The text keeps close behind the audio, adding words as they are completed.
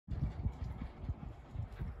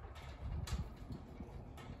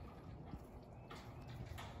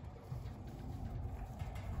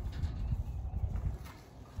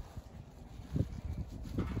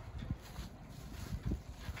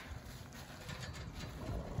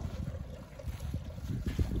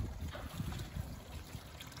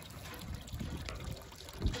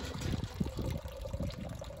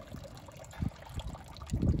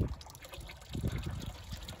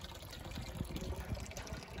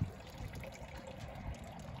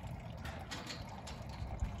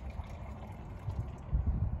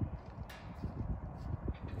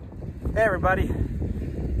Hey everybody,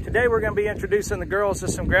 today we're going to be introducing the girls to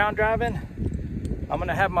some ground driving. I'm going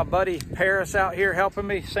to have my buddy Paris out here helping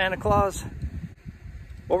me, Santa Claus.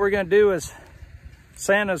 What we're going to do is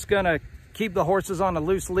Santa's going to keep the horses on a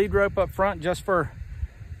loose lead rope up front just for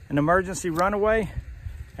an emergency runaway.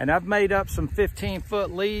 And I've made up some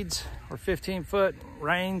 15-foot leads or 15-foot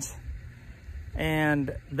reins,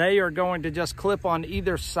 and they are going to just clip on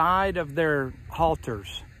either side of their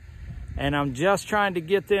halters. And I'm just trying to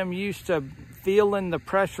get them used to feeling the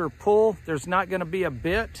pressure pull. There's not going to be a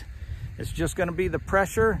bit. It's just going to be the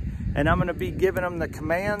pressure. And I'm going to be giving them the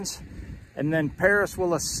commands. And then Paris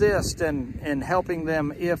will assist in helping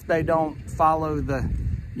them if they don't follow the,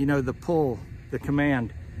 the pull, the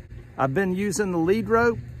command. I've been using the lead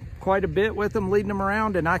rope quite a bit with them, leading them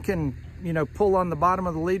around. And I can, pull on the bottom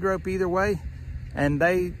of the lead rope either way. And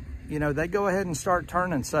they go ahead and start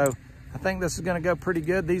turning. So I think this is going to go pretty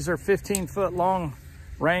good. These are 15-foot long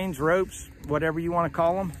reins, ropes, whatever you want to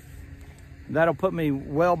call them. That'll put me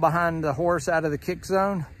well behind the horse out of the kick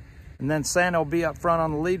zone. And then Santa will be up front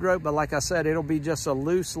on the lead rope. But like I said, it'll be just a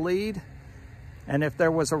loose lead. And if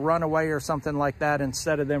there was a runaway or something like that,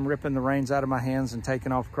 instead of them ripping the reins out of my hands and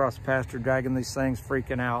taking off across the pasture, dragging these things,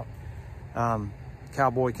 freaking out,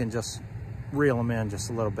 Cowboy can just reel them in just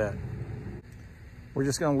a little bit. We're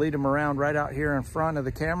just going to lead them around right out here in front of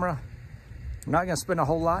the camera. I'm not going to spend a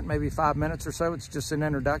whole lot, maybe 5 minutes or so. It's just an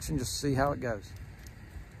introduction, just to see how it goes.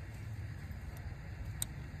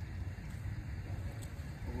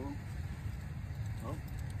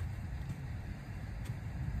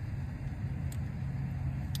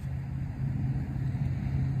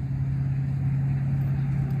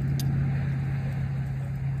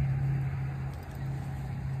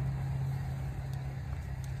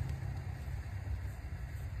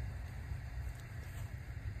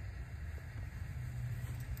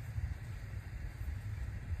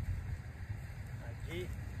 G,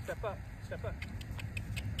 step up, step up,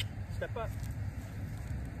 step up.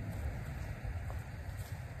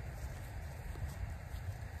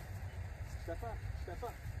 Step up, step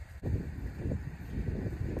up.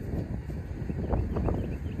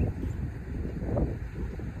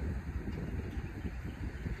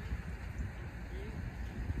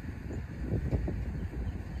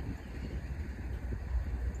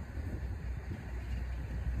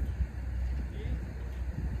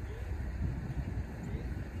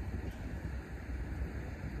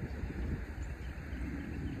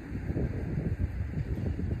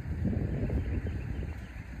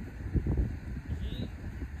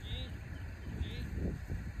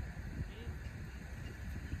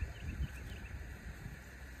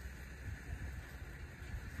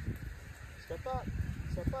 Step up,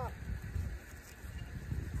 step up.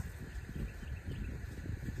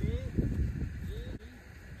 G, G, G,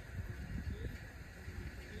 G,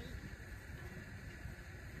 G.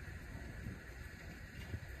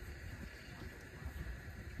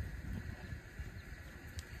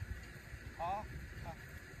 Ha, ha,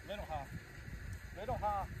 little ha, little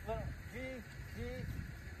ha, little G, G,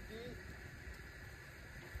 G.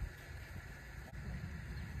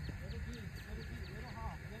 Little G, little ha,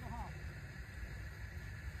 little ha.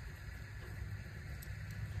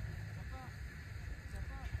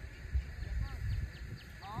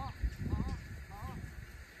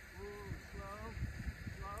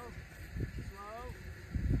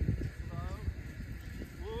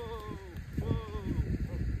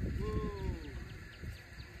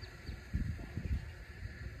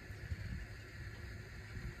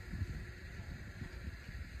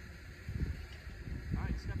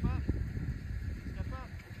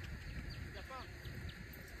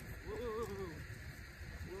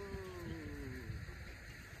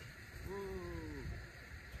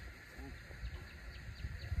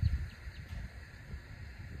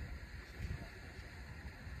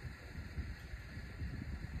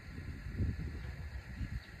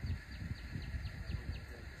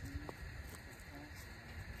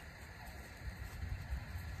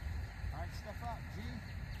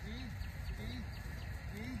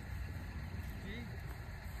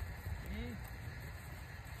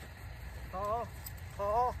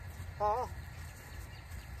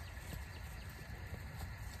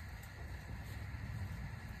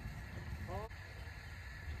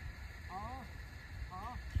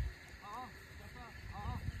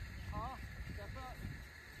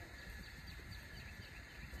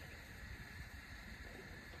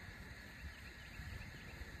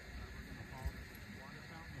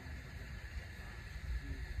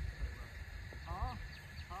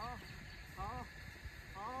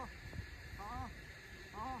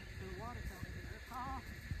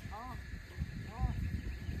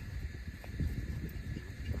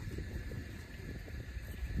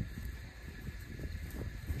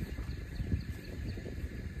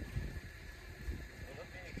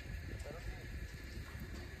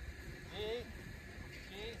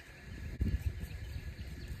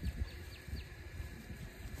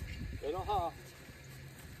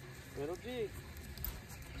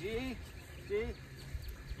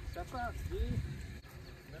 Step up, G.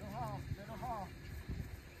 Little haul, little haul.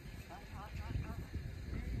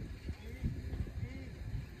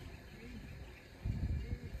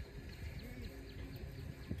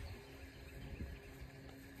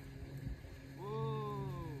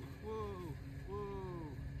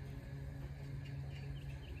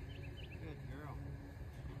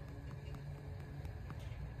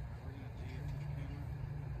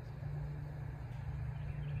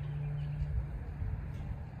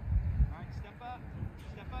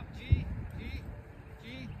 Step up, G,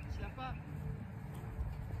 step up.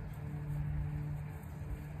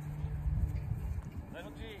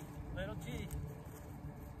 Little G.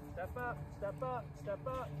 Step up, step up, step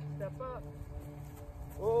up, step up.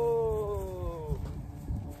 Whoa,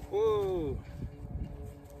 whoa.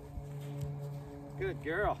 Good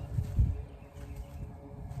girl.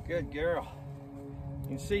 Good girl. You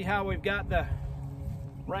can see how we've got the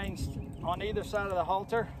reins on either side of the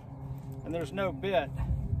halter, and there's no bit.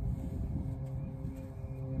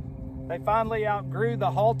 They finally outgrew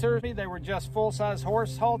the halters. They were just full-size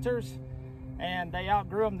horse halters, and they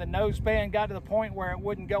outgrew them. The noseband got to the point where it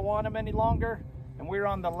wouldn't go on them any longer, and we were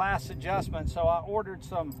on the last adjustment. So I ordered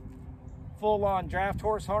some full-on draft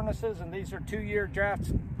horse harnesses, and these are 2-year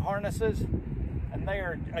draft harnesses, and they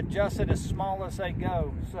are adjusted as small as they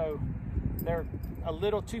go. So they're a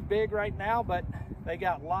little too big right now, but they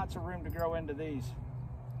got lots of room to grow into these.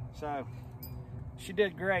 So she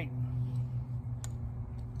did great.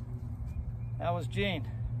 That was Jean.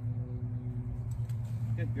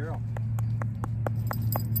 Good girl.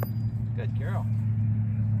 Good girl.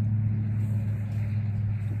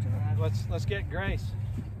 All right, let's get Grace.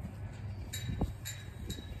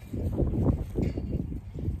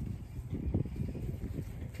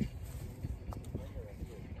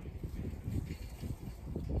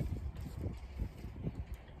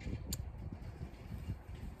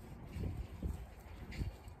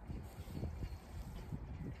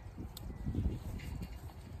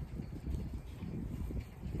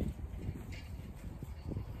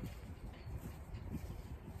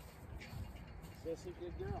 Sissy,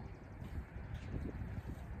 good girl.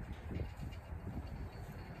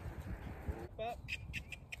 Step up.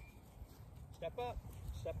 Step up.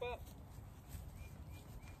 Step up.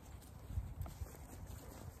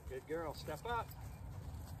 Good girl. Step up.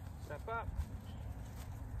 Step up.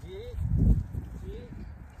 G. G.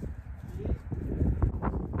 G.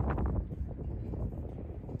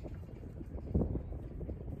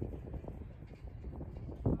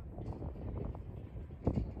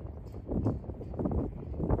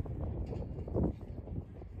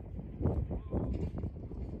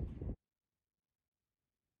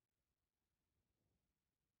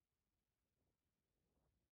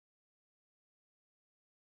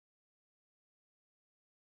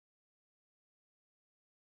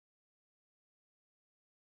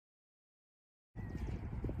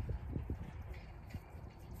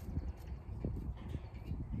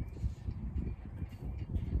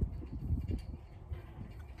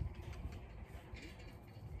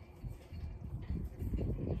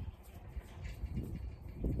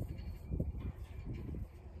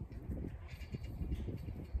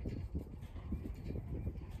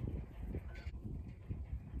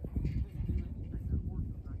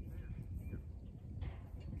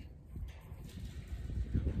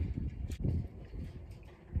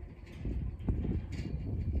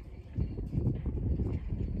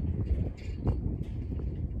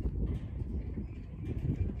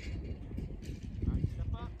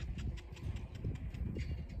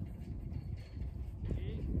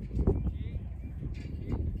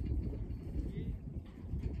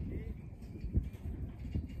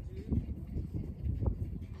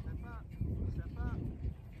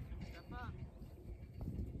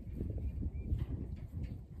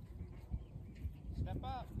 Step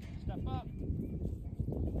up, step up.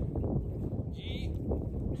 G,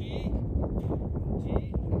 G,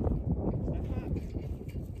 G. Step up,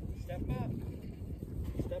 step up,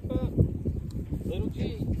 step up. Little G,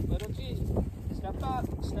 step up,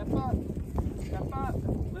 step up, step up.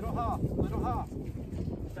 Little hop,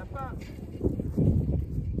 step up.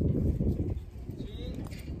 G,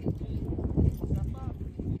 G, step up.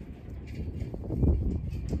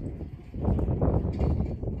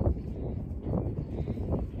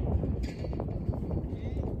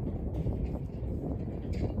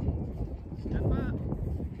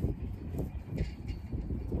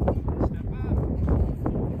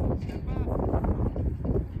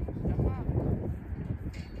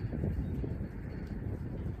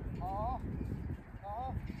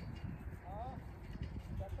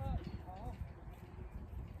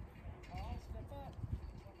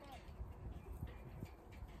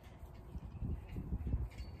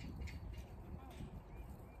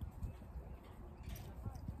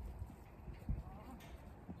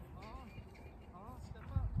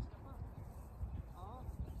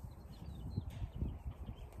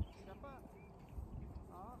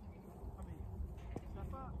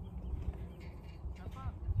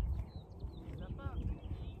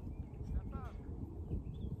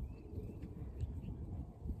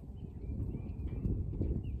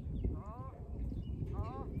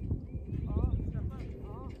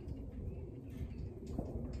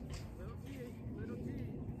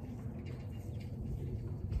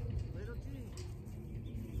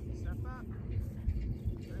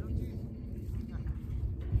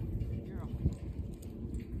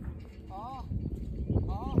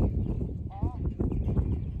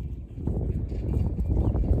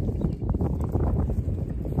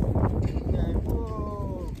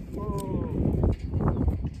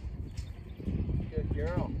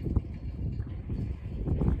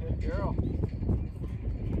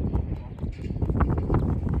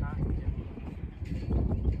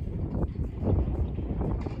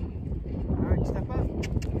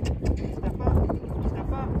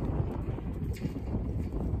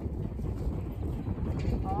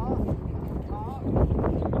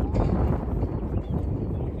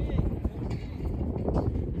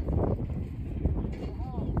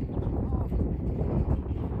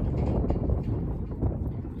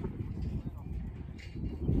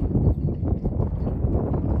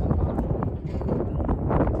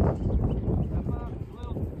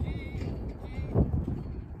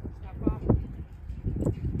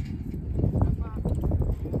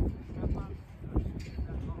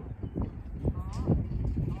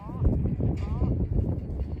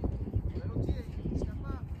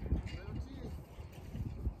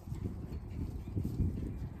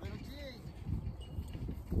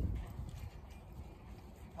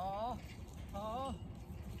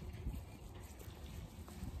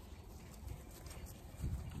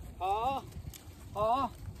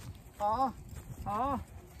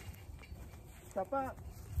 step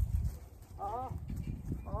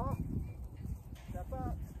up. Step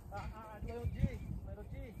up. Little G, little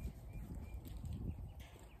G.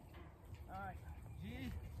 All right, G,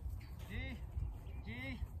 G, G,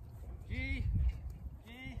 G,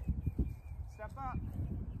 G. Step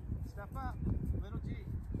up, little G,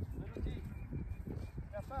 little G.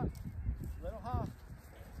 Step up, little hop.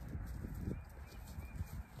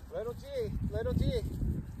 Little G, little G.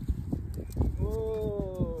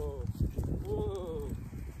 Whoa, whoa.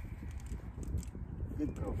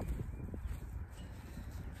 Good throw.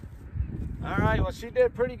 All right, well, she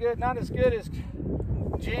did pretty good. Not as good as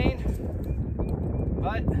Jean,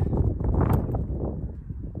 but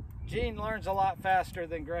Jean learns a lot faster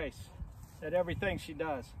than Grace at everything she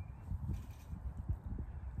does.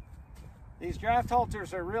 These draft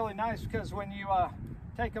halters are really nice because when you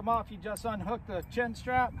take them off, you just unhook the chin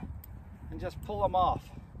strap and just pull them off.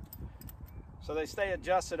 So they stay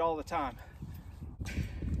adjusted all the time.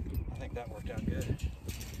 I think that worked out good.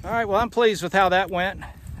 All right, well, I'm pleased with how that went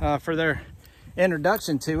for their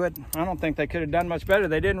introduction to it. I don't think they could have done much better.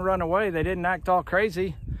 They didn't run away. They didn't act all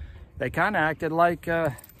crazy. They kind of acted like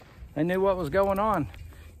they knew what was going on.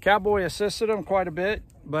 Cowboy assisted them quite a bit,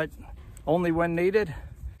 but only when needed.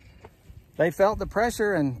 They felt the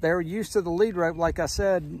pressure and they were used to the lead rope, like I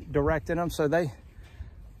said, directing them. So they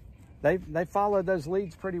followed those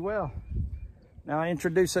leads pretty well. Now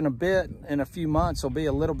introducing a bit in a few months will be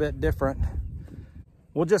a little bit different.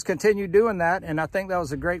 We'll just continue doing that, and I think that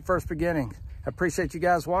was a great first beginning. I appreciate you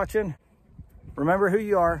guys watching. Remember who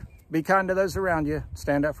you are. Be kind to those around you.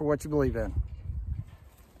 Stand up for what you believe in.